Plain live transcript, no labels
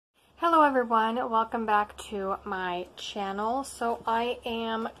Hello everyone, welcome back to my channel. So I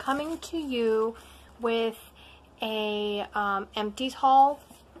am coming to you with a empties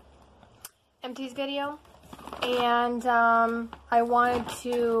video, and I wanted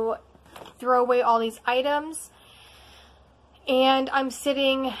to throw away all these items, and I'm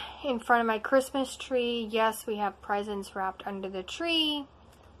sitting in front of my Christmas tree. Yes, we have presents wrapped under the tree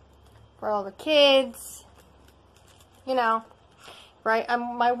for all the kids, you know. Right,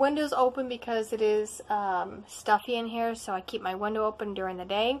 my window's open because it is stuffy in here, so I keep my window open during the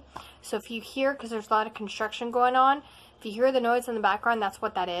day. So if you hear, because there's a lot of construction going on, if you hear the noise in the background, that's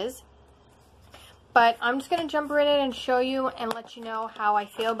what that is. But I'm just going to jump right in and show you and let you know how I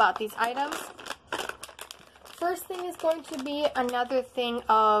feel about these items. First thing is going to be another thing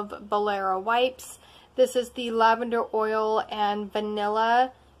of Bolero wipes. This is the lavender oil and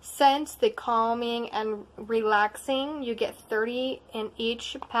vanilla scents, the calming and relaxing. You get 30 in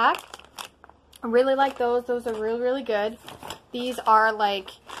each pack. I really like those. Those are really, really good. These are like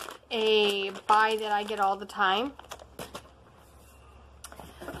a buy that I get all the time.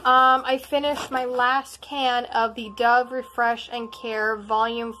 I finished my last can of the Dove Refresh and Care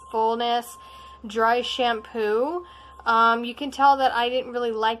Volume Fullness Dry Shampoo. You can tell that I didn't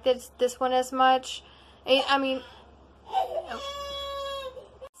really like this one as much. I mean,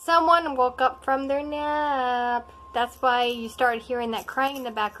 someone woke up from their nap. That's why you started hearing that crying in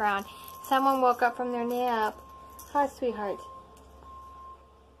the background. Someone woke up from their nap. Hi, sweetheart.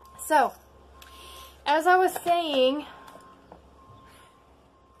 So, as I was saying,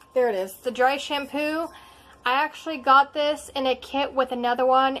 there it is. The dry shampoo. I actually got this in a kit with another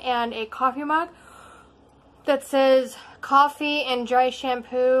one and a coffee mug that says coffee and dry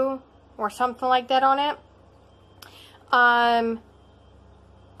shampoo or something like that on it.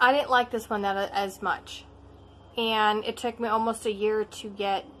 I didn't like this one as much, and it took me almost a year to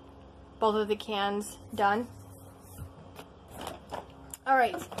get both of the cans done.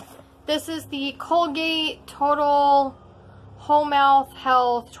 Alright, this is the Colgate Total Whole Mouth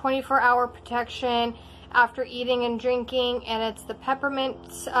Health 24-hour protection after eating and drinking, and it's the peppermint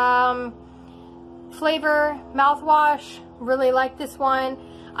flavor mouthwash. Really like this one.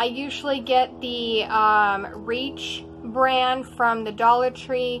 I usually get the Reach brand from the Dollar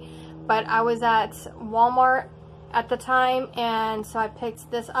Tree, but I was at Walmart at the time, and so I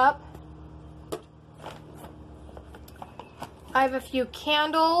picked this up. I have a few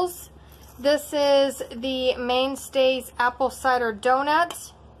candles. This is the Mainstays Apple Cider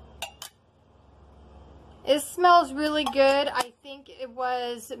Donuts. It smells really good. I think it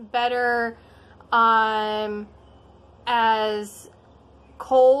was better as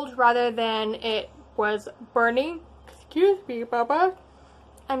cold rather than it was burning. Excuse me, Bubba.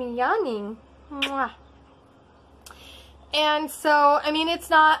 I'm yawning. Mwah. And so, I mean, it's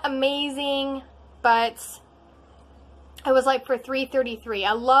not amazing, but it was like for $3.33.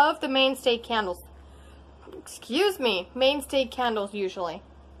 I love the Mainstay candles. Excuse me, Mainstay candles usually.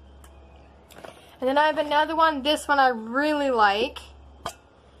 And then I have another one. This one I really like.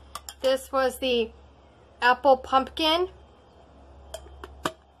 This was the Apple Pumpkin.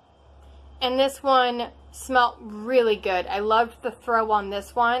 And this one smelled really good. I loved the throw on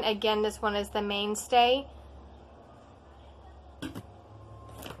this one. Again, this one is the Mainstay.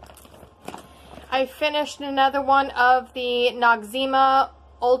 I finished another one of the Noxzema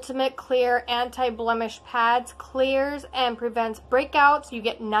Ultimate Clear Anti-Blemish Pads. Clears and prevents breakouts. You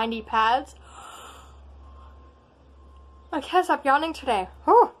get 90 pads. I can't stop yawning today.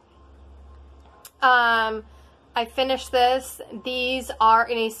 Whew. I finished this. These are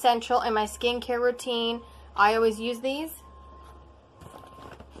an essential in my skincare routine. I always use these.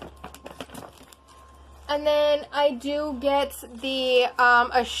 And then I do get the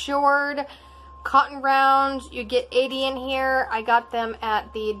Assured Cotton Rounds. You get 80 in here. I got them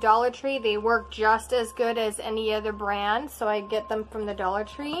at the Dollar Tree. They work just as good as any other brand, so I get them from the Dollar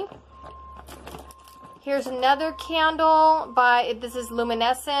Tree. Here's another candle by, this is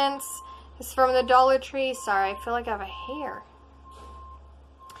Luminescence. It's from the Dollar Tree. Sorry, I feel like I have a hair.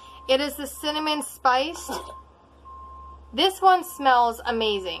 It is the Cinnamon Spiced. This one smells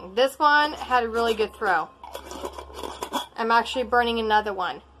amazing. This one had a really good throw. I'm actually burning another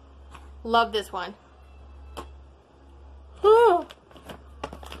one. Love this one.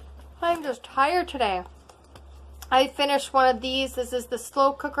 I'm just tired today. I finished one of these. This is the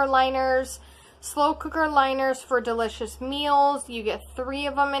Slow Cooker Liners. Slow Cooker Liners for delicious meals. You get 3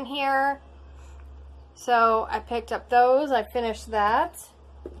 of them in here. So I picked up those. I finished that.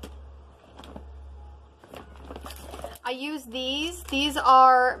 I use these. These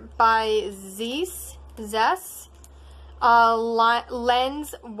are by Zess.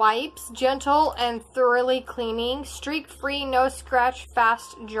 lens wipes, gentle and thoroughly cleaning, streak-free, no scratch,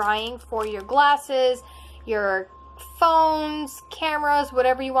 fast drying for your glasses, your phones, cameras,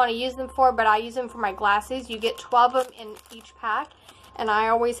 whatever you want to use them for, but I use them for my glasses. You get 12 of them in each pack, and I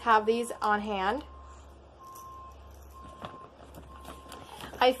always have these on hand.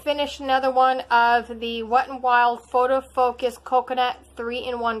 I finished another one of the Wet n Wild Photo Focus Coconut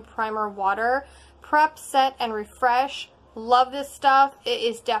 3-in-1 Primer Water. Prep, set, and refresh. Love this stuff. It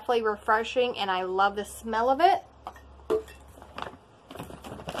is definitely refreshing, and I love the smell of it.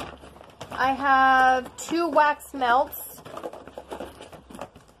 I have 2 wax melts.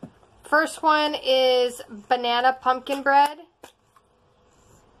 First one is banana pumpkin bread.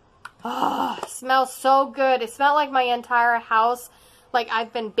 Oh, it smells so good. It smelled like my entire house, like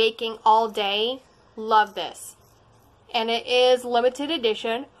I've been baking all day. Love this. And it is limited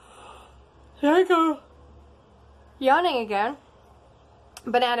edition. There I go. Yawning again.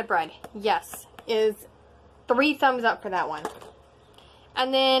 Banana bread. Yes. Is 3 thumbs up for that one.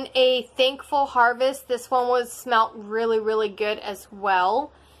 And then a Thankful Harvest. This one was smelt really, really good as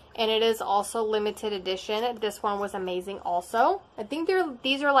well. And it is also limited edition. This one was amazing also. I think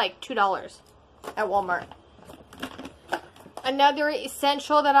these are like $2 at Walmart. Another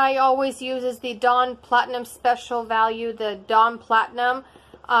essential that I always use is the Dawn Platinum Special Value, the Dawn Platinum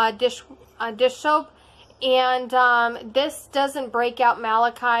dish soap. And this doesn't break out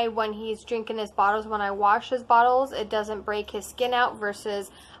Malachi when he's drinking his bottles. When I wash his bottles, it doesn't break his skin out, versus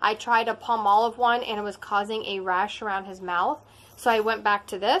I tried a Palmolive one and it was causing a rash around his mouth. So I went back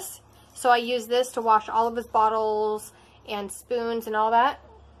to this. So I use this to wash all of his bottles and spoons and all that.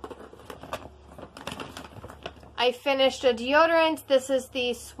 I finished a deodorant. This is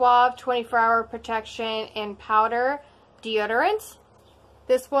the Suave 24-Hour Protection and Powder Deodorant.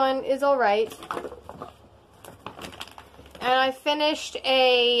 This one is alright. And I finished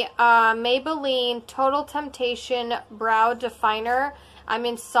a Maybelline Total Temptation Brow Definer. I'm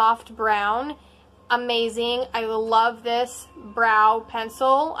in soft brown. Amazing. I love this brow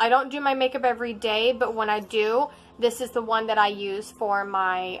pencil. I don't do my makeup every day, but when I do, this is the one that I use for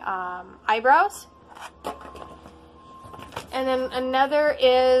my eyebrows. And then another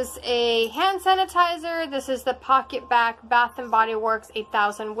is a hand sanitizer. This is the Pocket Back Bath & Body Works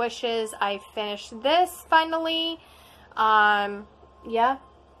 8,000 Wishes. I finished this finally. Yeah.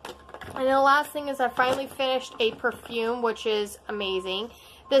 And the last thing is I finally finished a perfume, which is amazing.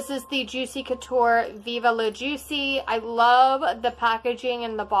 This is the Juicy Couture Viva La Juicy. I love the packaging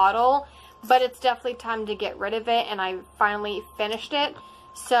and the bottle, but it's definitely time to get rid of it, and I finally finished it.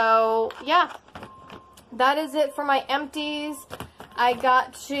 So, yeah. That is it for my empties. I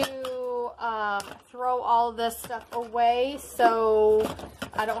got to throw all this stuff away so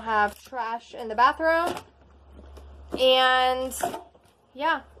I don't have trash in the bathroom. And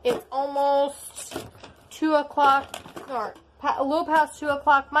yeah, it's almost 2 o'clock, or a little past 2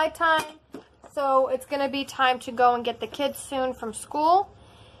 o'clock my time. So it's going to be time to go and get the kids soon from school.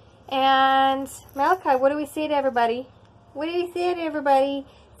 And Malachi, what do we say to everybody? What do we say to everybody?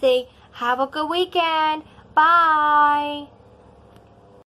 Say, have a good weekend. Bye.